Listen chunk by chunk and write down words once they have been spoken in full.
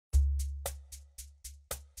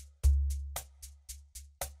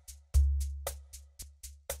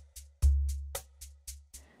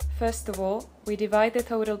First of all, we divide the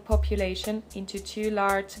total population into two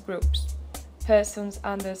large groups: persons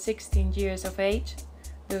under 16 years of age,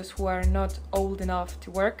 those who are not old enough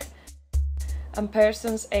to work, and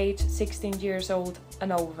persons aged 16 years old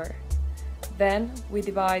and over. Then we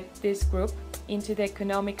divide this group into the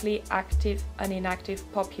economically active and inactive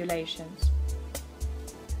populations.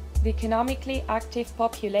 The economically active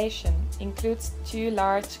population includes two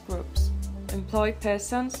large groups: employed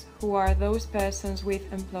persons, who are those persons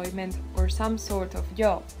with employment or some sort of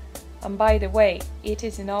job, and by the way, it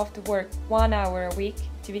is enough to work 1 hour a week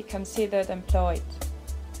to be considered employed,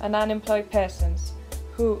 and unemployed persons,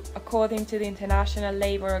 who, according to the International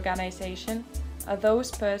Labour Organization, are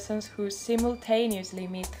those persons who simultaneously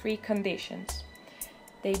meet three conditions: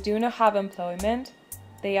 they do not have employment,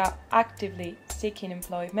 they are actively seeking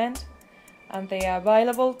employment, and they are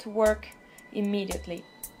available to work immediately,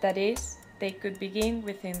 that is, they could begin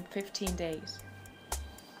within 15 days.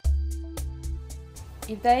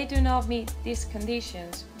 If they do not meet these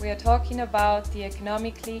conditions, we are talking about the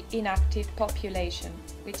economically inactive population,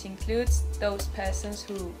 which includes those persons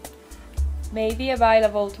who may be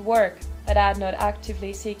available to work but are not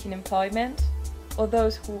actively seeking employment, or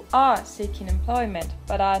those who are seeking employment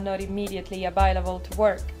but are not immediately available to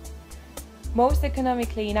work. Most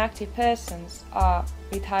economically inactive persons are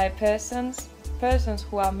retired persons, persons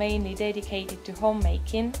who are mainly dedicated to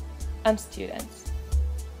homemaking, and students.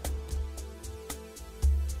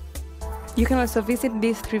 You can also visit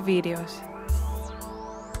these 3 videos.